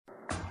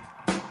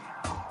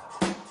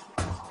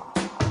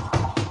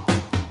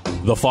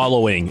The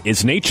following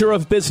is Nature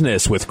of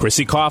Business with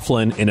Chrissy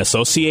Coughlin in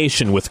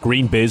association with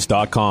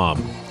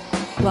greenbiz.com.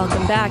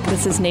 Welcome back.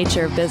 This is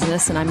Nature of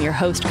Business, and I'm your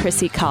host,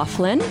 Chrissy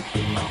Coughlin.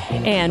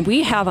 And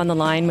we have on the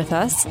line with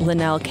us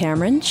Lynelle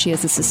Cameron. She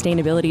is the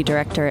Sustainability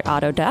Director at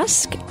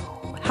Autodesk.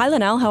 Hi,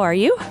 Lynelle. How are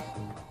you?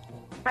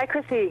 Hi,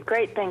 Chrissy.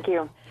 Great. Thank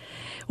you.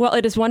 Well,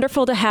 it is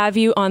wonderful to have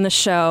you on the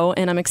show,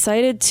 and I'm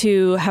excited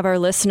to have our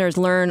listeners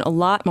learn a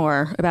lot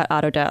more about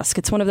Autodesk.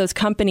 It's one of those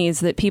companies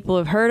that people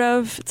have heard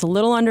of. It's a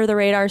little under the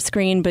radar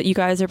screen, but you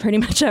guys are pretty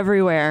much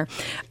everywhere.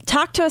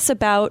 Talk to us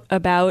about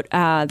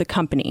the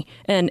company,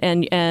 and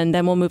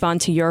then we'll move on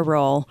to your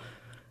role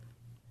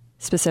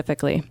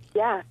specifically.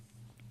 Yeah.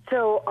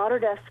 So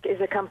Autodesk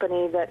is a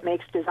company that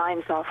makes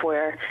design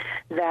software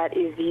that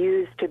is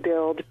used to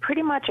build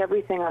pretty much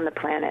everything on the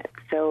planet.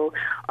 So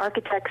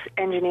architects,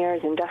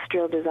 engineers,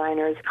 industrial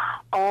designers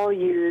all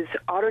use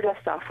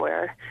Autodesk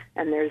software,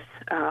 and there's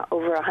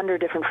over 100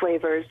 different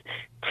flavors,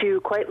 to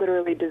quite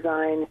literally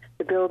design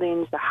the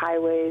buildings, the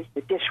highways,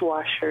 the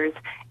dishwashers.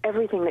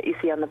 Everything that you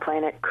see on the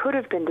planet could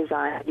have been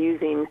designed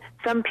using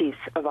some piece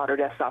of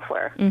Autodesk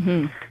software.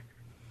 Mm-hmm.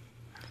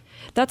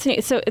 That's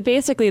neat. So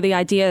basically, the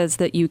idea is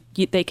that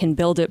they can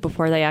build it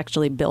before they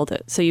actually build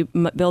it. So you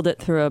build it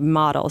through a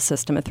model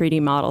system, a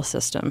 3D model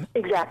system.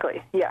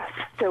 Exactly. Yes.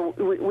 So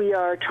we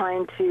are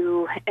trying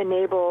to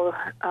enable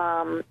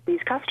these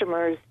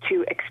customers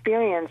to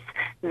experience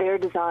their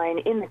design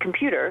in the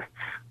computer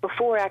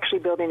before actually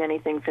building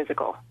anything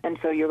physical. And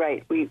so you're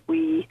right.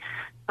 We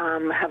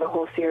have a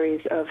whole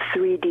series of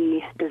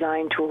 3D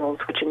design tools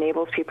which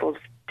enables people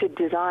to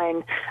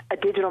design a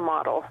digital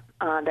model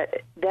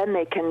that then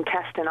they can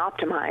test and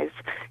optimize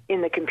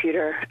in the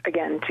computer,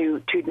 again,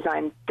 to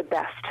design the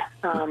best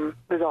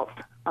results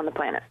on the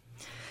planet.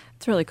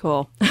 It's really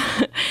cool.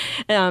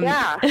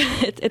 Yeah.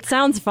 It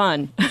sounds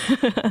fun.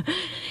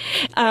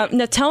 Now,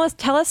 tell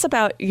us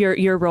about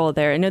your role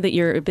there. I know that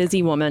you're a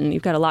busy woman.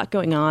 You've got a lot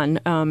going on.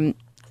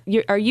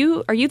 Are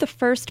you the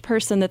first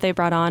person that they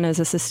brought on as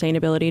a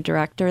sustainability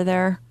director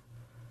there?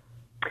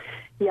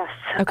 Yes,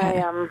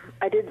 okay.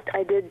 I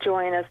did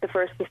join as the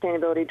first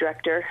sustainability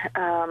director,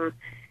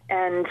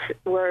 and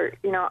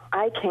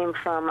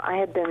I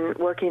had been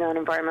working on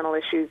environmental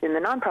issues in the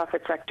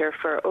nonprofit sector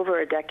for over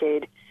a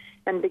decade,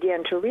 and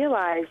began to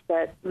realize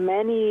that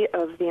many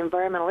of the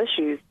environmental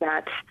issues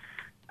that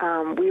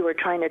we were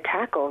trying to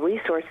tackle,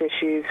 resource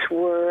issues,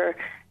 were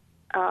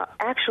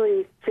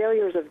actually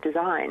failures of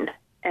design,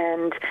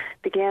 and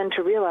began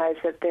to realize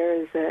that there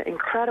is an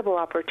incredible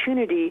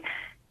opportunity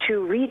to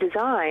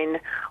redesign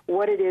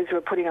what it is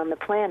we're putting on the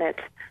planet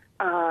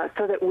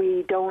so that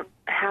we don't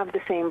have the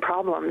same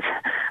problems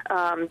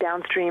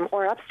downstream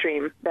or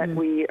upstream that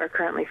we are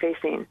currently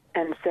facing.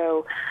 And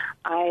so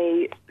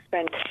I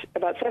spent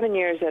about 7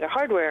 years at a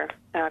hardware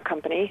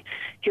company,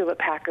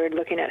 Hewlett-Packard,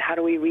 looking at how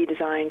do we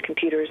redesign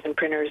computers and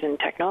printers and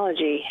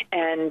technology.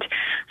 And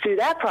through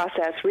that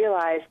process,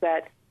 realized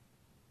that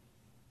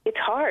it's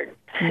hard,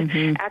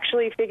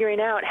 actually figuring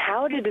out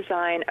how to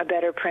design a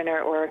better printer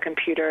or a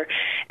computer,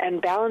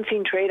 and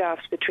balancing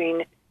trade-offs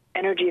between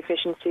energy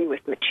efficiency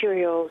with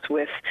materials,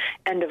 with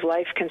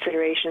end-of-life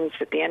considerations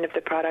at the end of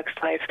the product's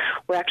life,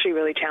 were actually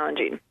really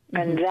challenging.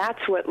 And that's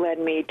what led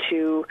me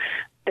to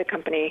the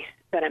company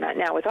that I'm at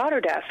now with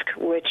Autodesk,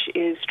 which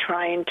is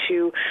trying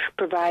to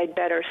provide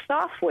better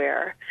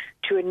software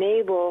to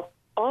enable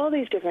all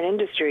these different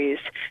industries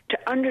to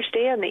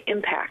understand the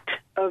impact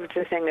of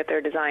the thing that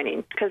they're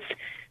designing. Because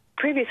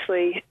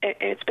previously,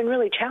 it's been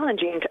really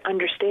challenging to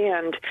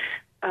understand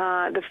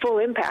the full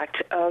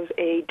impact of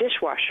a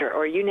dishwasher,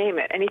 or you name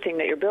it, anything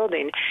that you're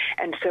building.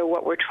 And so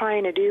what we're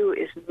trying to do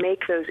is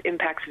make those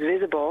impacts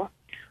visible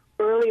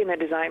early in the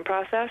design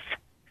process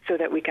so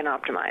that we can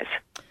optimize.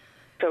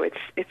 So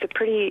it's a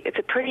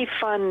pretty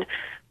fun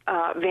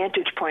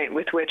vantage point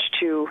with which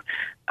to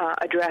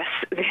address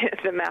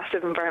the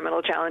massive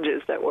environmental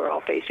challenges that we're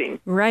all facing.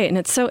 Right, and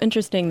it's so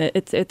interesting that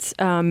it's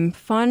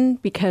fun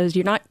because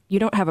you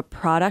don't have a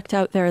product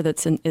out there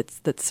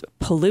that's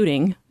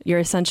polluting. You're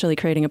essentially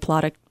creating a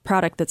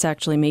product that's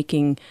actually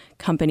making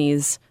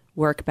companies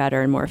work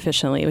better and more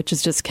efficiently, which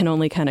is just can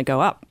only kind of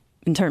go up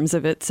in terms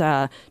of its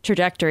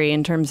trajectory,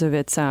 in terms of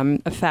its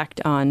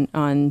effect on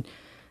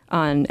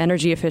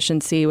energy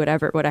efficiency, what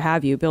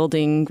have you,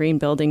 green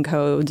building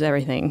codes,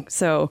 everything.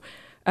 So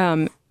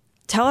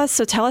tell us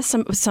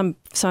some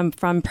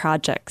fun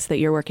projects that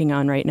you're working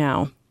on right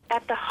now.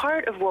 At the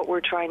heart of what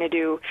we're trying to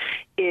do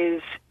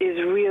is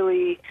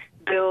really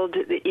build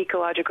the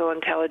ecological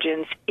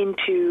intelligence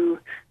into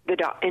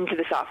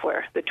the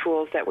software, the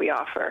tools that we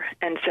offer.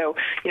 And so,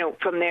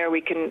 from there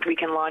we can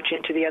launch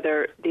into the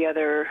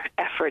other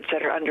efforts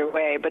that are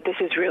underway. But this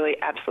is really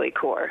absolutely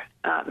core,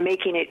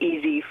 making it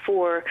easy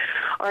for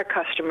our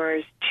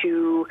customers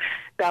to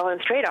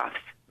balance trade-offs,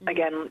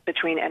 again,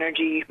 between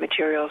energy,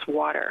 materials,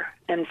 water.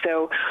 And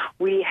so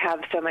we have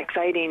some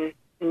exciting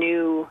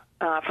new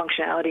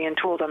functionality and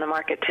tools on the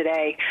market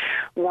today.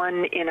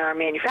 One in our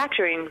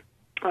manufacturing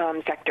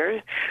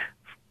sector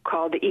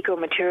called the Eco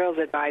Materials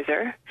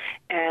Advisor,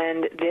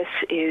 and this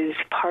is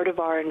part of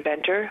our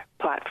Inventor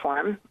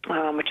platform,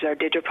 which is our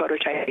digital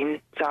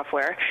prototyping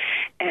software,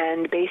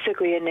 and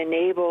basically it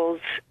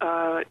enables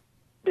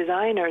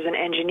designers and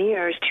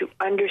engineers to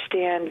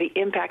understand the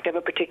impact of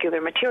a particular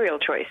material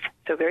choice.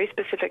 So very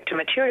specific to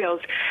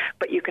materials,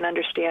 but you can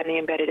understand the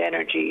embedded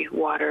energy,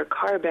 water,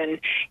 carbon,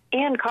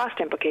 and cost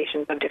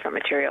implications of different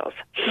materials.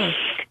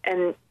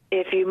 And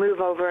if you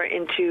move over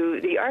into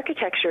the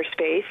architecture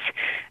space,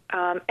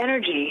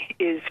 energy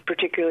is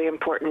particularly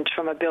important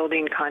from a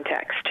building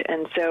context.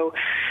 And so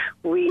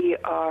we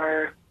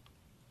have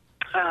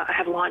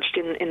launched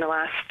in the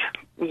last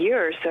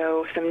year or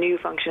so some new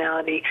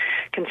functionality,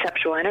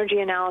 conceptual energy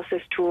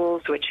analysis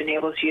tools, which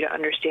enables you to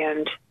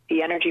understand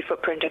the energy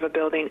footprint of a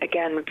building,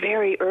 again,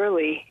 very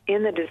early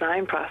in the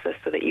design process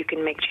so that you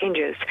can make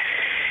changes.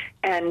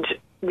 And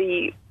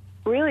the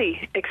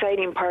really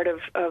exciting part of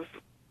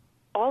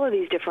all of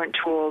these different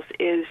tools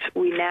is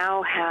we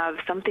now have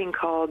something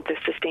called the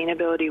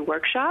Sustainability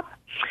Workshop,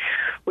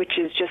 which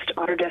is just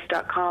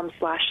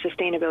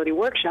autodesk.com/sustainability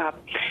workshop.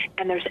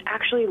 And there's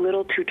actually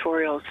little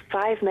tutorials,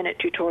 5-minute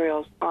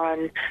tutorials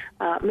on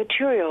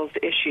materials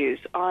issues,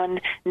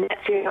 on net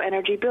zero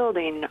energy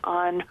building,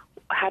 on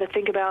how to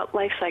think about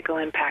life cycle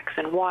impacts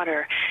and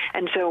water.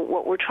 And so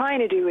what we're trying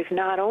to do is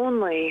not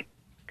only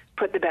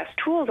put the best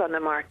tools on the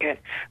market,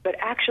 but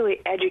actually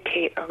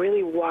educate a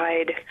really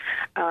wide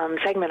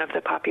segment of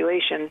the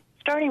population,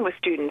 starting with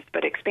students,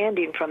 but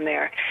expanding from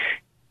there,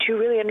 to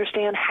really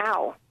understand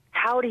how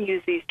to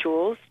use these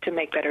tools to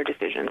make better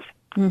decisions.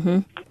 Mm-hmm.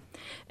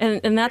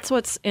 And that's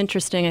what's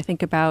interesting, I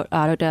think, about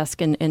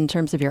Autodesk in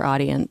terms of your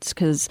audience,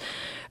 because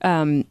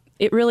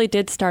it really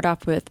did start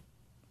off with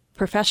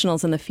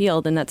professionals in the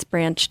field, and that's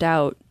branched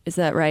out, is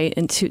that right,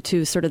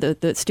 into sort of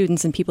the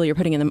students and people you're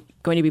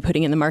going to be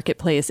putting in the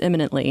marketplace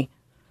imminently?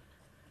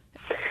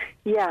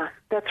 Yeah,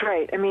 that's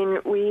right. I mean,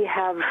 we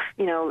have,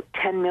 10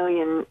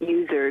 million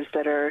users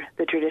that are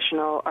the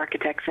traditional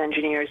architects,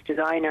 engineers,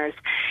 designers,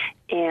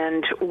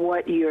 and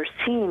what you're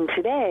seeing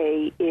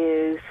today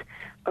is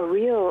a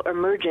real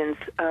emergence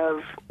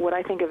of what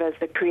I think of as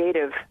the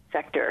creative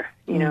sector,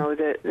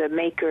 the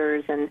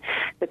makers and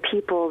the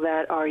people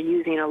that are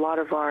using a lot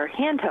of our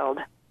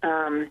handheld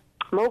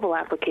mobile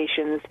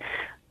applications,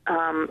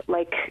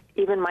 like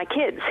even my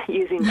kids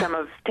using some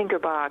of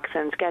Tinkerbox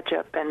and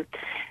SketchUp.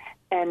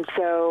 And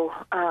so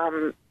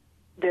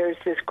there's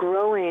this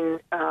growing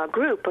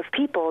group of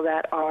people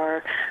that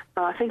are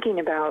thinking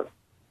about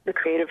the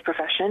creative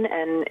profession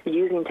and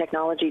using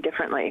technology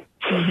differently.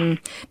 Mm-hmm.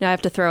 Now, I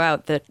have to throw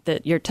out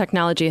that your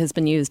technology has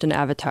been used in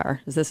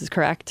Avatar. Is this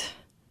correct?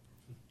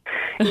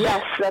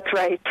 Yes, that's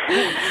right.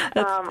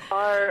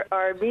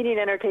 Our media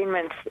and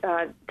entertainment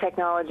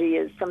technology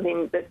is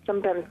something that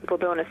sometimes people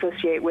don't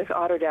associate with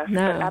Autodesk,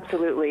 No. But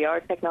absolutely.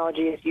 Our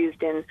technology is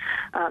used in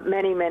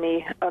many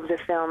of the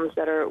films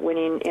that are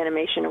winning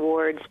animation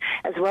awards,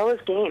 as well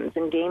as games,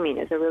 and gaming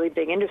is a really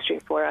big industry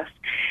for us.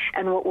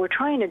 And what we're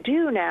trying to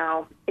do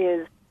now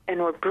is, and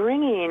we're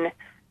bringing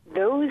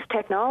those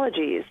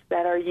technologies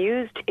that are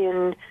used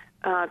in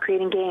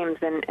creating games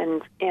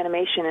and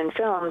animation and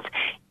films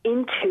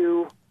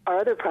into our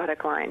other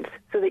product lines,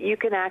 so that you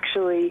can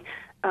actually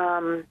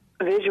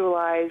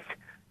visualize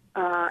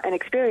an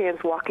experience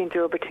walking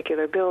through a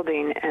particular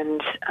building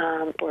and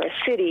or a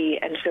city.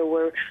 And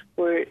so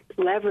we're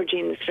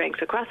leveraging the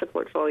strengths across the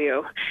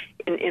portfolio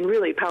in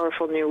really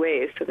powerful new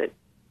ways, so that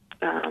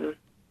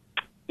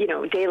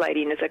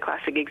daylighting is a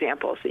classic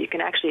example. So you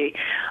can actually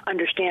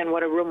understand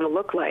what a room will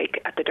look like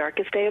at the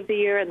darkest day of the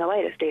year and the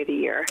lightest day of the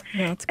year,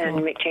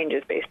 and make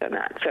changes based on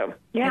that. So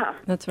yeah,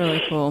 that's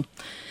really cool.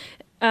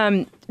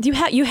 You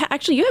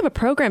have a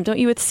program, don't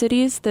you, with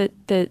cities that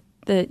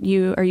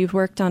you've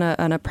worked on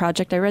a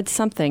project? I read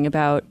something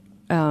about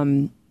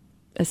a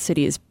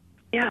cities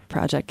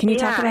project. Can you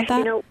talk about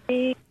that?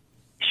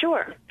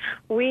 Sure.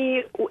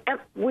 We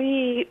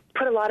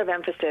put a lot of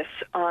emphasis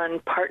on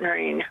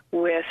partnering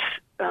with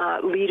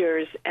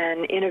leaders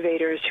and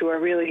innovators who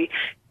are really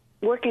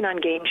working on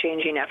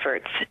game-changing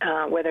efforts,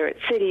 whether it's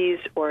cities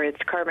or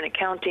it's carbon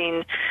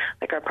accounting,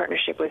 like our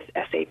partnership with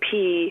SAP,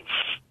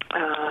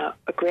 a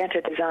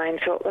Granted Design.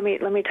 So let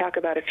me talk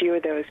about a few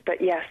of those.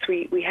 But yes,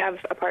 we have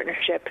a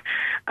partnership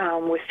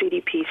with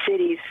CDP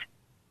Cities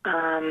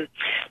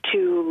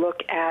to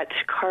look at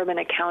carbon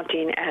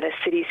accounting at a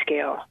city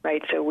scale,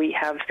 right? So we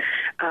have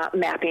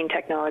mapping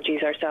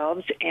technologies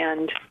ourselves,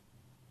 and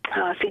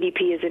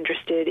CDP is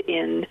interested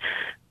in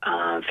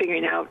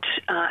figuring out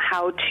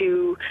how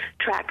to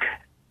track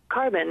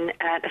carbon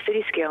at a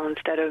city scale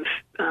instead of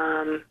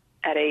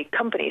at a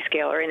company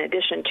scale, or in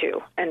addition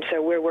to. And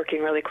so we're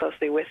working really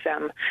closely with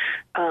them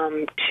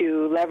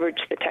to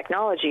leverage the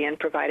technology and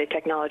provide a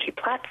technology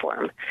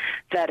platform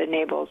that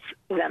enables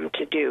them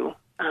to do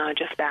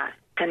just that.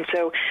 And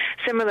so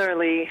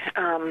similarly,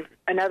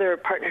 another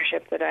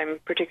partnership that I'm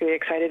particularly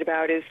excited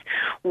about is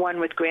one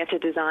with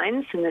Granted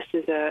Designs, and this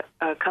is a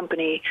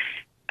company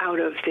out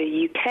of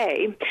the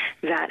UK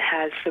that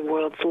has the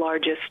world's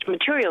largest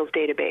materials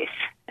database.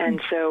 And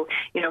so,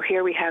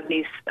 here we have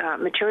these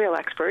material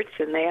experts,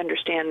 and they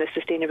understand the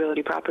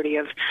sustainability property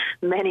of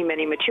many,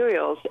 many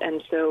materials.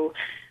 And so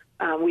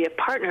we have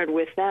partnered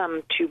with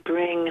them to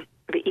bring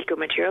the Eco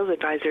Materials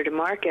Advisor to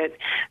market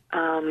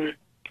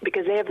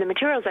because they have the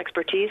materials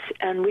expertise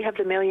and we have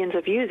the millions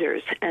of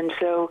users. And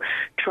so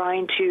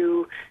trying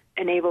to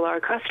enable our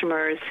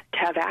customers to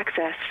have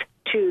access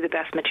to the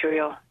best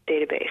material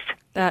database.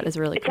 That is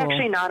really cool. It's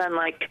actually not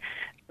unlike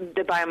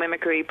the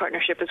biomimicry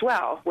partnership as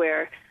well,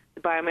 where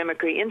the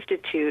Biomimicry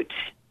Institute,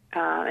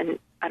 and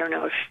I don't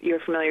know if you're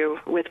familiar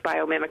with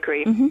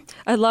biomimicry. Mm-hmm.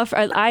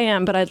 I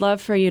am, but I'd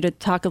love for you to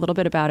talk a little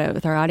bit about it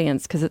with our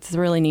audience because it's a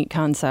really neat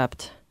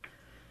concept.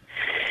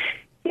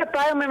 Yeah,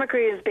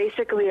 biomimicry is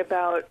basically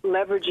about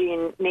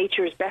leveraging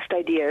nature's best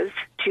ideas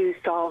to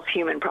solve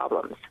human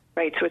problems,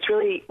 right? So it's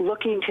really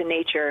looking to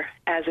nature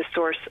as a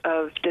source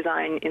of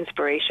design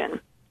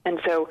inspiration. And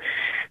so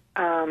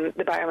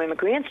the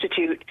Biomimicry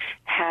Institute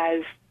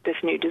has this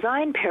new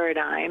design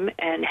paradigm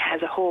and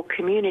has a whole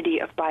community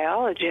of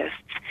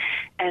biologists.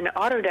 And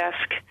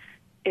Autodesk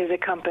is a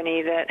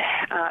company that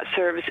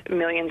serves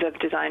millions of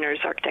designers,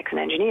 architects, and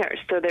engineers.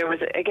 So there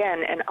was,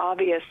 again, an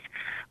obvious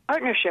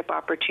partnership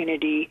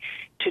opportunity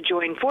to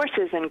join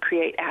forces and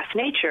create Ask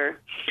Nature,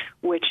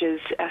 which is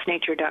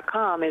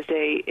asknature.com, is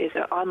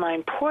an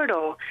online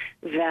portal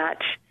that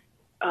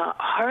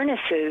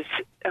harnesses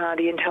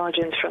the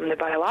intelligence from the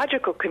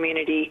biological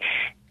community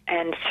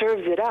and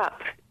serves it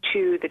up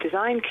to the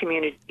design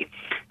community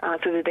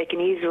so that they can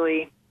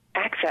easily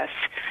access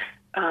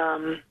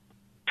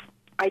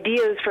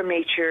ideas from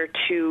nature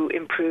to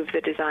improve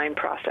the design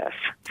process.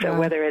 So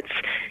whether it's,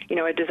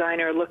 a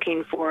designer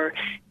looking for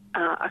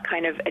a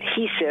kind of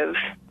adhesive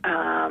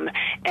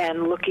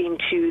and looking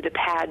to the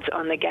pads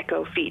on the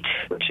gecko feet,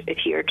 which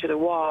adhere to the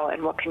wall,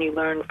 and what can you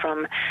learn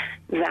from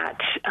that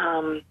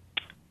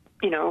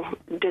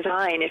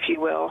design, if you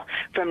will,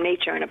 from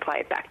nature and apply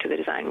it back to the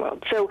design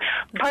world. So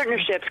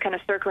partnerships, kind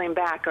of circling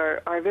back,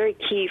 are very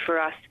key for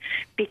us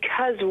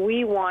because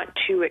we want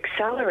to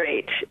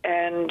accelerate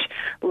and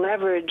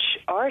leverage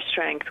our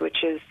strength,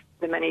 which is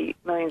the many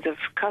millions of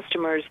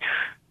customers,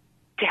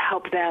 to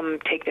help them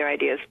take their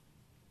ideas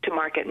to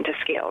market and to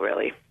scale,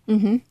 really.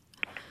 Mm-hmm.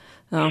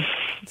 Oh,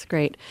 that's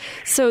great.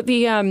 So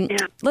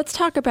let's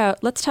talk about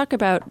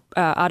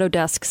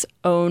Autodesk's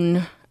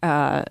own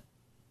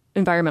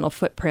environmental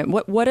footprint.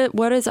 What is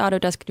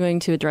Autodesk doing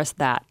to address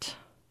that?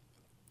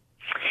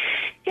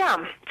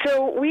 Yeah,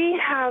 so we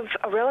have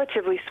a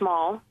relatively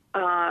small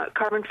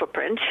carbon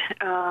footprint.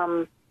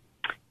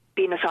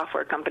 Being a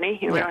software company,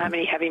 we don't have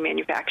any heavy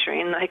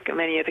manufacturing like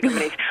many of the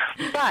companies,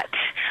 but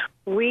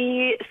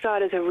we saw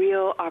it as a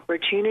real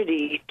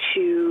opportunity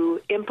to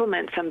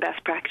implement some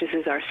best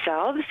practices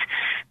ourselves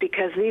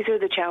because these are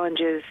the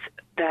challenges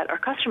that our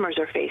customers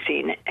are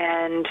facing,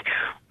 and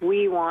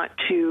we want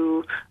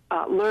to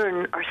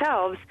learn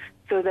ourselves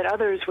so that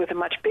others with a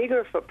much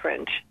bigger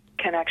footprint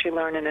can actually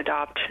learn and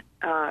adopt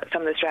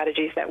some of the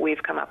strategies that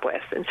we've come up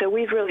with. And so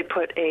we've really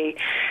put a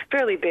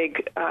fairly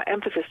big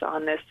emphasis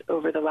on this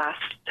over the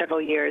last several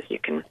years. You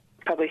can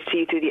probably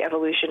see through the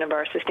evolution of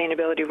our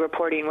sustainability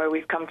reporting where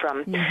we've come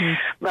from. Mm-hmm.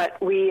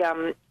 But we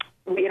in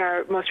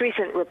our most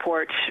recent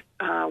report,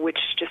 which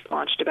just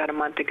launched about a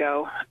month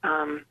ago,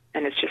 and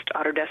it's just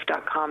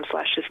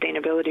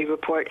autodesk.com/sustainability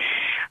report,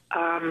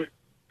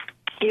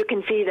 you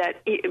can see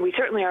that we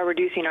certainly are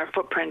reducing our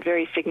footprint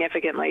very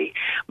significantly,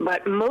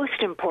 but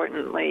most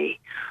importantly,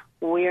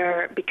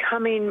 we're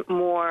becoming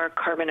more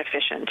carbon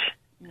efficient.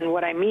 And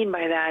what I mean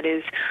by that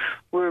is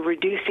we're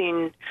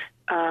reducing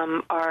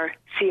our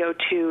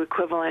CO2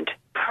 equivalent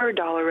per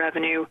dollar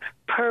revenue,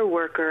 per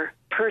worker,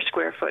 per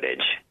square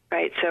footage,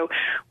 right? So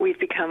we've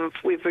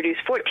reduced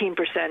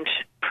 14%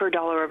 per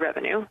dollar of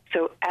revenue.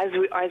 So as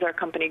our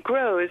company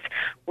grows,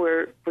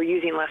 we're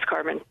using less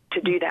carbon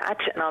to do that,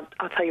 and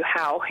I'll tell you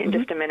how in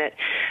just a minute.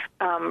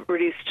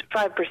 Reduced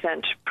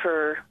 5%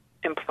 per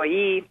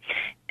employee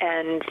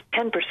and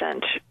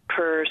 10%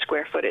 per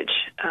square footage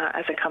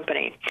as a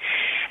company.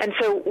 And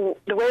so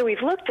the way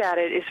we've looked at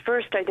it is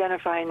first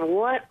identifying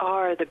what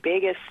are the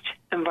biggest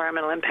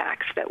environmental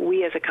impacts that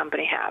we as a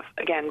company have,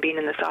 again, being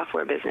in the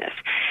software business.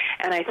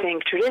 And I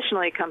think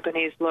traditionally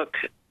companies look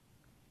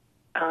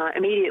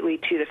immediately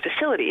to the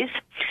facilities,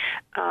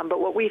 but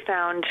what we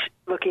found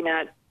looking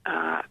at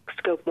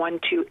scope 1,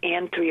 2,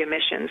 and 3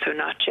 emissions, so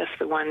not just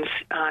the ones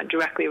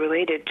directly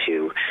related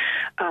to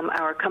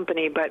our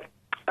company, but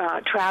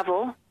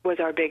travel was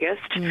our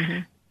biggest. Mm-hmm.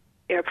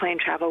 Airplane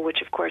travel,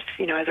 which of course,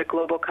 as a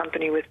global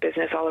company with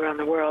business all around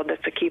the world,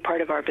 that's a key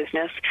part of our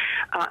business.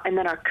 And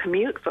then our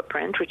commute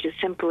footprint, which is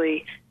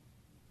simply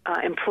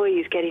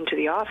employees getting to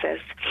the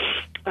office,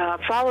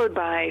 followed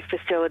by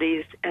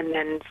facilities, and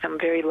then some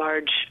very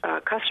large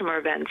customer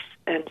events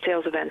and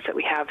sales events that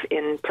we have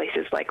in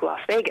places like Las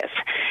Vegas.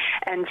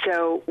 And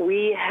so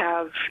we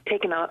have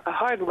taken a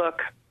hard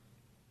look,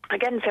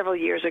 again, several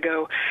years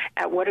ago,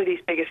 at what are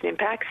these biggest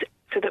impacts,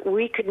 so that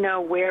we could know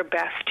where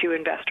best to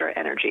invest our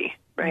energy,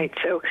 right?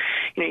 So,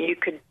 you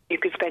could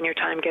spend your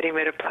time getting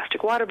rid of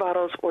plastic water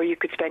bottles, or you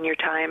could spend your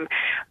time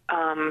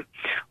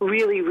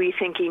really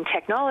rethinking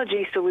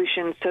technology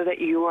solutions so that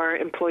your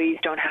employees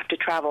don't have to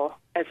travel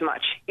as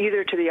much,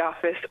 either to the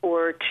office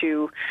or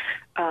to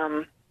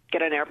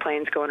get on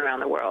airplanes going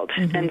around the world.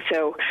 Mm-hmm. And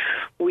so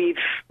we've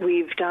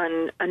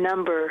done a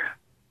number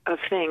of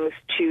things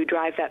to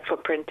drive that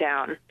footprint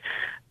down.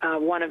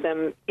 One of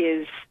them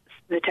is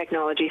the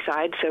technology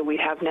side. So we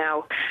have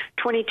now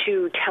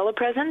 22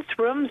 telepresence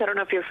rooms. I don't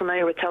know if you're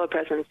familiar with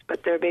telepresence,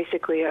 but they're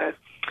basically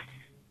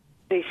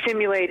they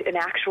simulate an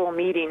actual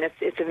meeting.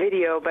 It's a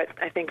video, but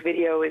I think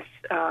video is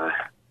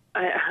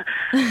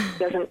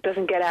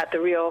doesn't get at the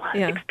real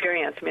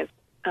experience. I mean,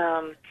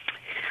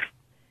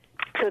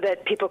 so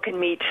that people can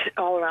meet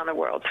all around the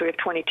world. So we have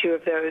 22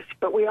 of those,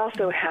 but we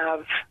also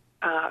have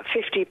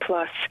 50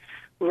 plus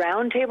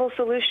roundtable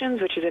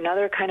solutions, which is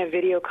another kind of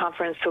video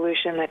conference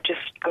solution that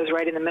just goes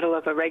right in the middle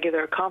of a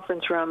regular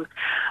conference room.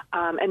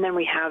 And then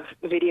we have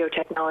video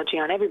technology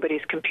on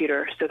everybody's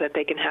computer so that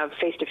they can have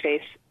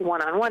face-to-face,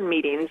 one-on-one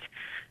meetings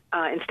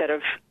instead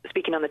of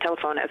speaking on the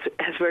telephone as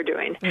we're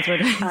doing.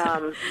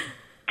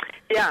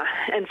 Yeah,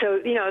 and so,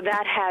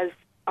 that has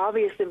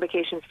obvious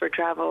implications for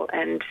travel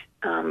and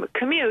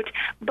commute,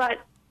 but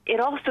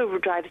it also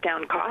drives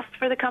down costs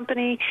for the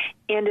company,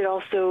 and it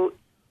also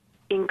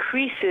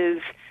increases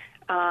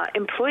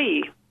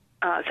employee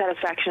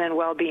satisfaction and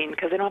well-being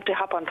because they don't have to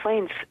hop on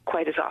planes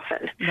quite as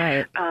often.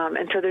 Right.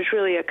 And so there's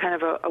really a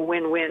kind of a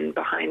win-win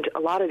behind a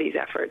lot of these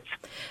efforts.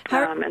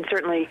 And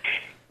certainly...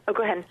 Oh,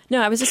 go ahead.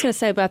 No, I was just going to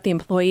say about the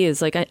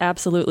employees,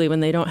 absolutely, when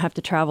they don't have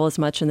to travel as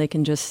much and they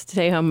can just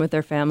stay home with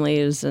their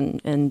families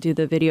and do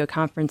the video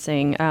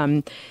conferencing.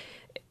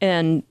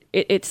 And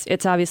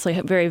it's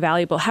obviously very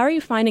valuable. How are you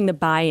finding the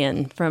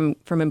buy-in from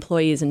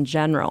employees in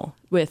general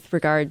with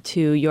regard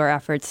to your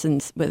efforts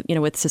and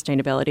with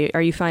sustainability?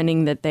 Are you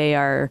finding that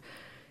they're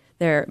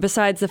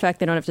besides the fact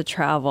they don't have to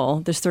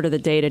travel, there's sort of the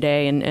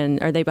day-to-day, and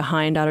are they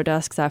behind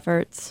Autodesk's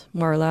efforts,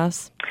 more or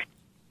less?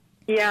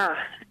 Yeah.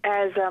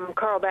 As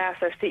Carl Bass,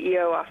 our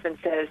CEO, often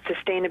says,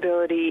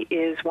 sustainability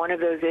is one of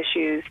those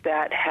issues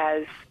that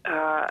has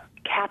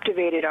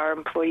captivated our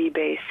employee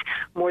base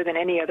more than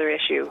any other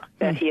issue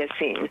that he has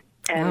seen.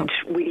 And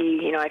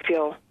I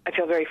feel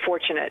very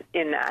fortunate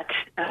in that.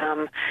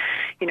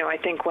 I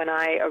think when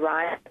I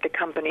arrived at the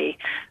company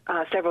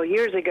several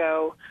years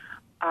ago,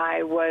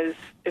 I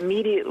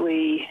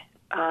immediately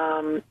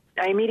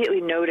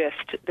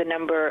noticed the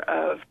number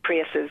of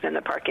Priuses in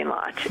the parking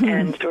lot,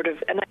 and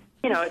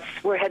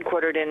we're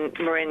headquartered in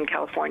Marin,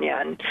 California,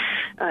 and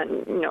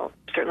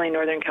certainly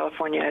Northern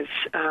California is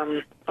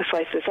a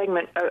slice of the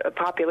segment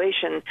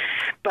population,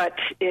 but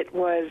it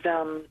was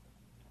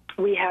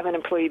we have an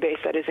employee base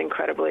that is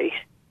incredibly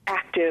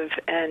active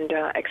and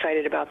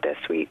excited about this.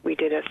 We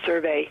did a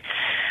survey,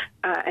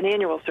 an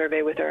annual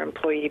survey with our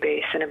employee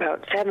base, and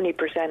about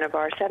 70% of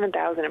our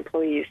 7,000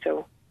 employees,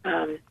 so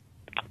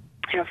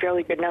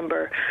fairly good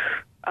number,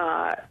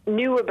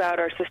 knew about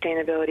our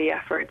sustainability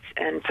efforts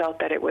and felt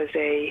that it was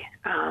a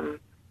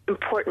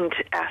important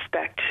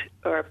aspect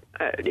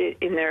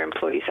in their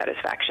employee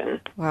satisfaction.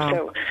 Wow.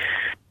 So,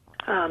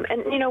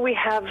 we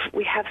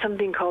have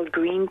something called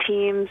green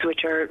teams,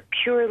 which are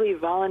purely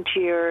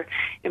volunteer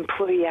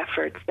employee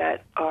efforts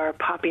that are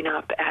popping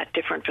up at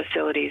different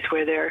facilities,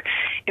 where they're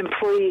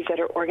employees that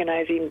are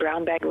organizing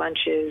brown bag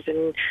lunches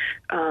and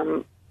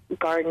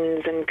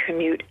gardens and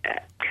commute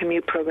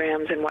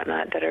programs and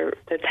whatnot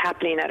that's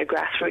happening at a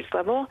grassroots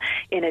level,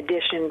 in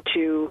addition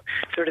to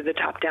sort of the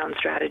top-down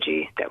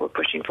strategy that we're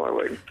pushing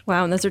forward.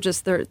 Wow, and those are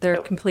just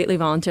they're completely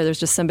volunteer. There's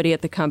just somebody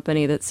at the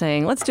company that's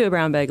saying, let's do a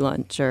brown bag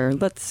lunch, or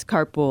let's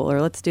carpool, or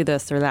let's do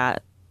this or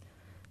that.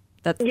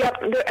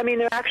 Yep,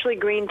 they're actually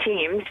green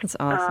teams. That's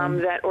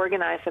awesome. That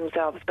organize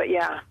themselves, but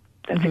yeah.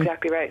 That's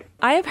exactly right.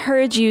 I have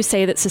heard you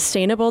say that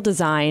sustainable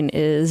design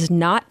is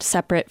not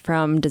separate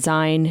from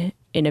design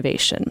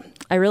innovation.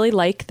 I really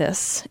like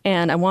this,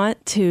 and I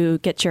want to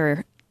get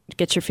your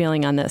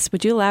feeling on this.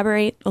 Would you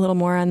elaborate a little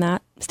more on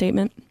that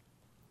statement?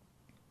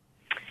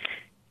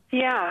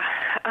 Yeah.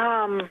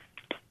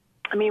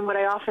 What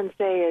I often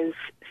say is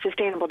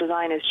sustainable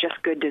design is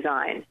just good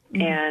design.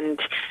 Mm-hmm.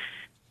 And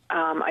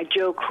I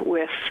joke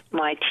with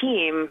my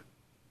team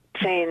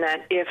saying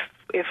that if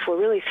we're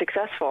really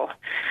successful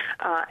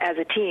as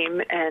a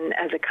team and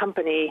as a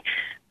company,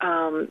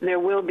 there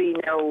will be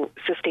no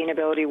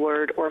sustainability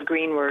word or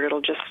green word.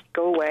 It'll just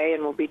go away,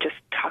 and we'll be just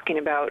talking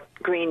about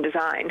green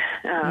design,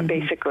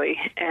 basically.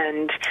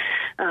 And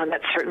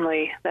that's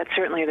certainly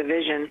the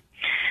vision.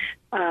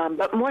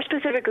 But more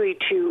specifically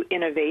to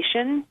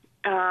innovation,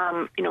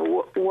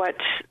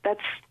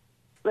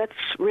 that's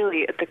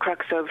really at the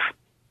crux of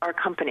our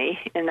company,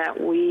 in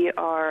that we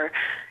are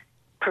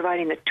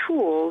providing the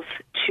tools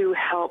to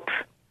help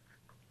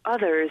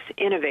others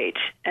innovate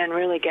and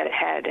really get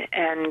ahead.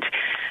 And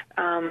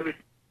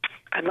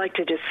I'd like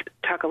to just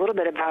talk a little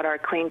bit about our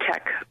Clean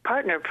Tech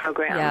Partner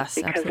Program,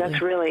 because absolutely.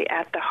 That's really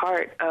at the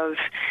heart of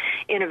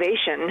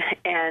innovation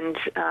and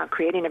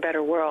creating a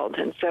better world.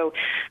 And so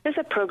there's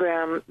a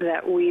program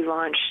that we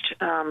launched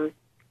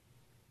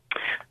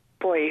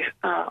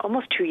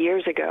almost 2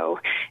 years ago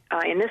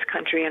in this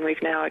country, and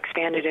we've now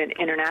expanded it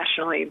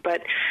internationally.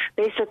 But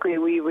basically,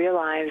 we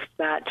realized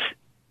that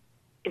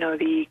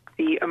the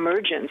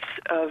emergence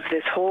of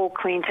this whole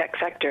clean tech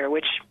sector,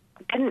 which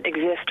didn't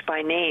exist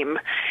by name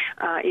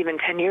even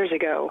 10 years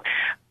ago,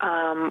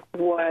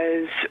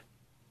 was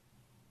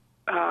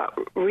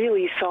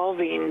really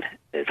solving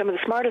some of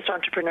the smartest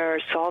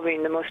entrepreneurs,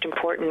 solving the most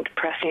important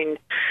pressing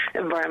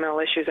environmental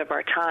issues of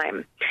our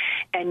time.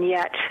 And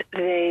yet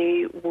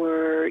they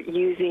were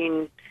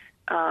using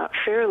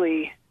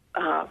fairly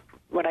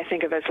what I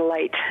think of as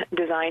light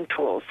design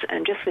tools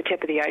and just the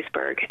tip of the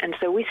iceberg. And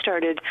so we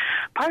started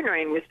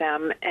partnering with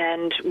them,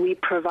 and we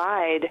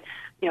provide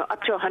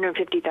up to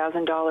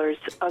 $150,000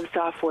 of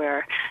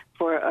software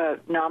for a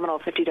nominal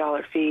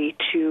 $50 fee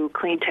to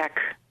clean tech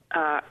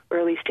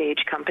early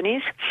stage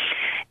companies.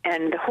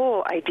 And the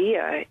whole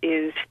idea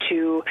is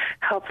to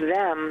help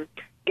them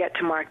get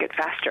to market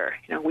faster.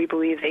 We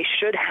believe they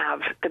should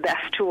have the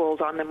best tools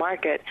on the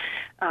market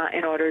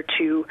in order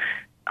to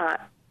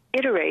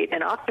iterate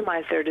and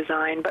optimize their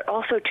design, but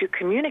also to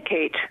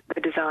communicate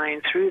the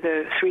design through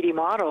the 3D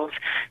models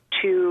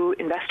to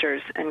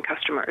investors and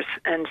customers.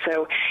 And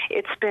so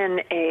it's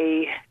been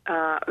a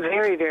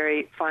very,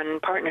 very fun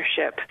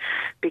partnership,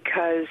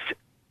 because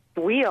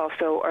we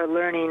also are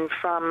learning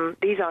from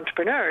these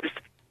entrepreneurs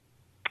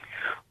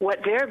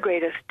what their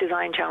greatest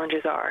design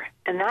challenges are.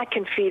 And that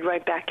can feed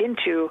right back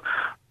into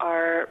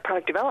our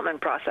product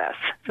development process,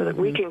 so that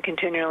we can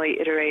continually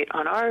iterate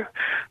on our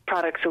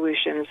product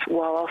solutions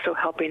while also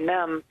helping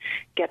them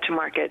get to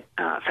market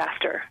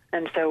faster.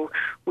 And so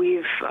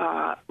we've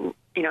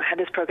had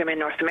this program in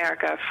North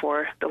America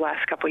for the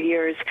last couple of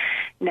years.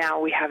 Now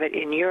we have it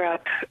in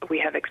Europe. We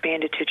have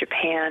expanded to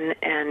Japan,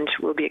 and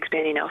we'll be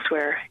expanding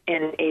elsewhere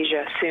in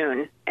Asia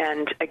soon.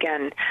 And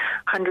again,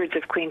 hundreds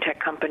of clean tech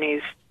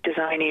companies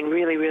designing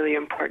really, really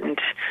important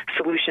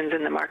solutions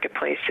in the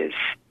marketplace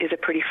is a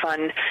pretty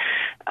fun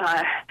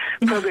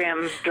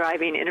program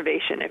driving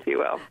innovation, if you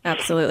will.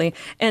 Absolutely.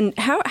 And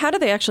how do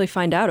they actually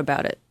find out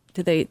about it?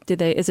 Do they?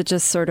 Is it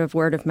just sort of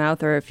word of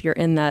mouth, or if you're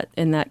in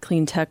that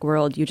clean tech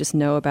world, you just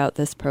know about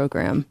this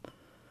program?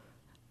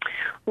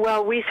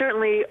 Well, we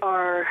certainly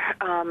are.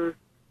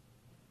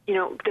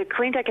 The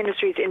clean tech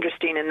industry is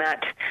interesting in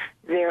that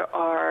there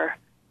are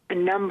a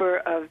number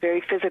of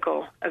very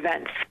physical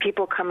events,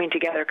 people coming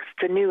together.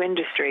 It's a new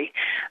industry,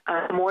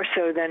 more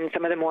so than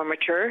some of the more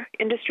mature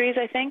industries,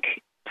 I think.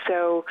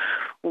 So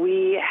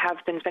we have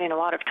been spending a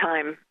lot of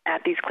time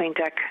at these clean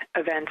tech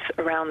events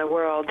around the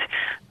world,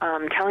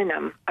 telling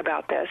them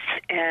about this.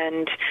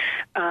 And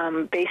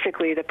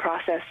basically the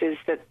process is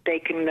that they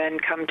can then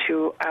come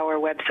to our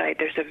website.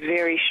 There's a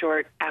very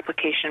short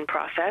application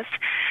process,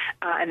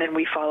 and then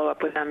we follow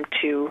up with them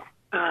to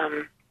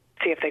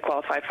see if they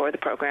qualify for the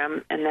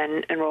program and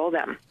then enroll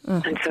them.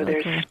 And so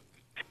there's... Cool.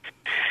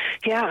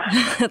 Yeah.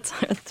 That's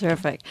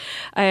terrific.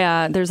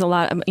 There's a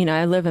lot,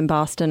 I live in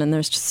Boston, and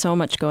there's just so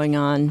much going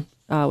on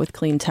with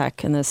clean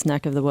tech in this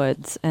neck of the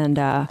woods. And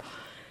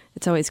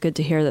it's always good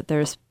to hear that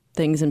there's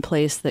things in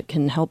place that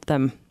can help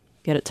them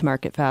get it to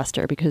market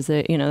faster, because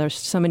there's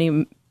so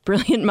many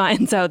brilliant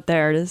minds out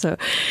there. So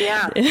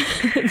yeah.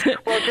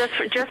 Well,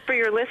 just for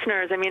your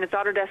listeners, it's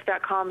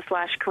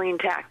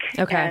autodesk.com/cleantech.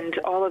 Okay. And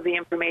all of the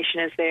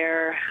information is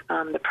there,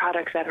 the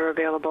products that are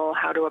available,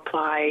 how to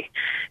apply,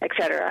 et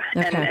cetera.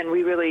 Okay. And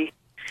we really,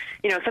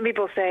 some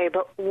people say,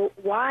 but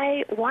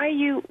why are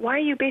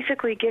you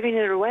basically giving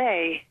it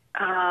away?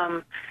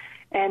 And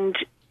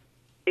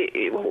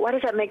why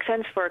does that make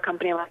sense for a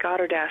company like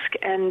Autodesk?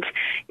 And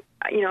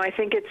I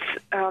think it's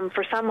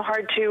for some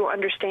hard to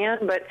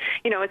understand, but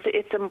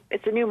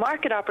it's a new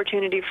market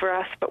opportunity for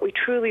us. But we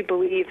truly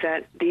believe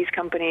that these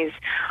companies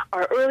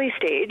are early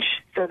stage,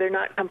 so they're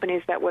not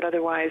companies that would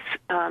otherwise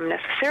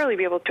necessarily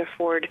be able to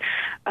afford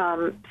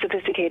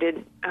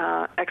sophisticated,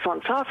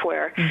 excellent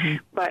software.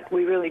 Mm-hmm. But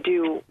we really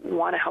do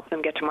want to help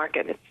them get to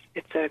market.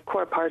 It's a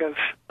core part of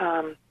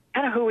kind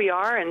of who we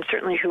are, and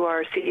certainly who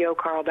our CEO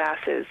Carl Bass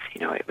is.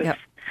 It was. Yep.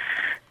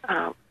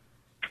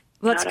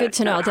 Well, that's good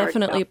to know.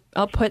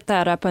 I'll put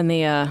that up on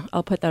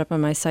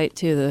my site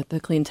too, the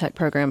clean tech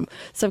program.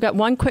 So I've got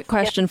one quick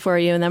question for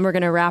you, and then we're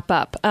going to wrap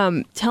up.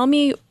 Tell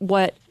me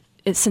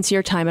since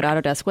your time at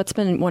Autodesk, what's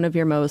been one of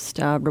your most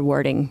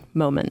rewarding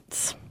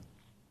moments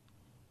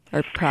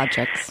or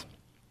projects?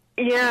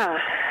 Yeah,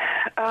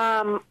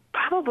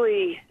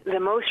 probably the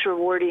most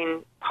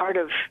rewarding part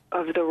of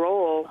the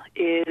role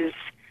is,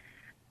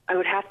 I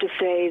would have to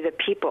say, the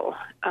people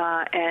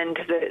and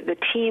the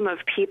team of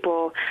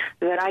people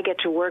that I get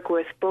to work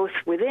with, both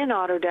within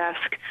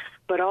Autodesk,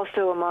 but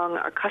also among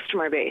our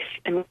customer base.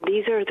 And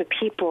these are the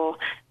people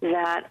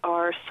that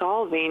are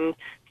solving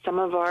some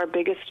of our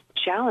biggest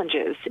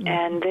challenges. Mm-hmm.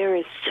 And there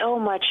is so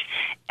much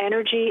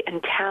energy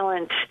and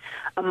talent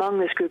among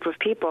this group of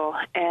people.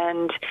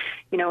 And,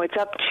 it's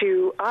up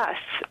to us,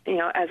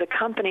 as a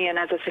company and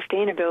as a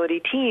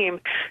sustainability team,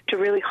 to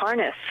really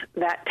harness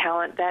that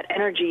talent, that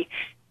energy,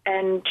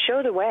 and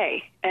show the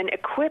way and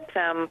equip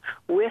them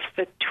with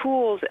the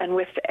tools and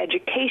with the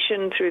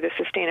education through the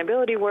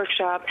sustainability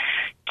workshop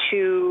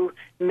to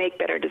make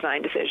better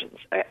design decisions.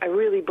 I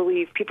really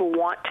believe people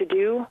want to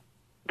do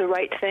the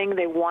right thing.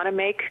 They want to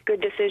make good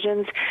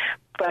decisions,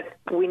 but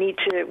we need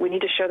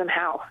to show them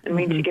how, and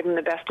we need to give them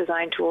the best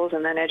design tools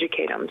and then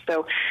educate them.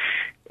 So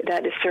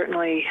that is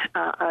certainly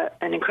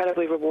an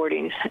incredibly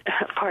rewarding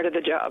part of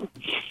the job.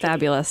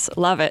 Fabulous.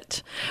 Love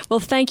it. Well,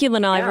 thank you,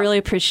 Lynelle. I really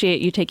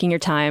appreciate you taking your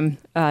time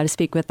to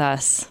speak with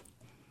us.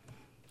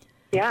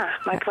 Yeah,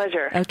 my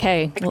pleasure.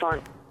 Okay.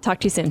 Excellent. We'll talk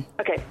to you soon.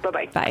 Okay,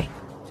 bye-bye. Bye.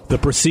 The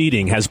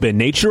proceeding has been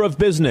Nature of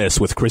Business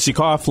with Chrissy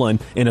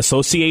Coughlin in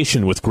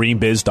association with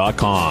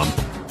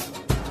greenbiz.com.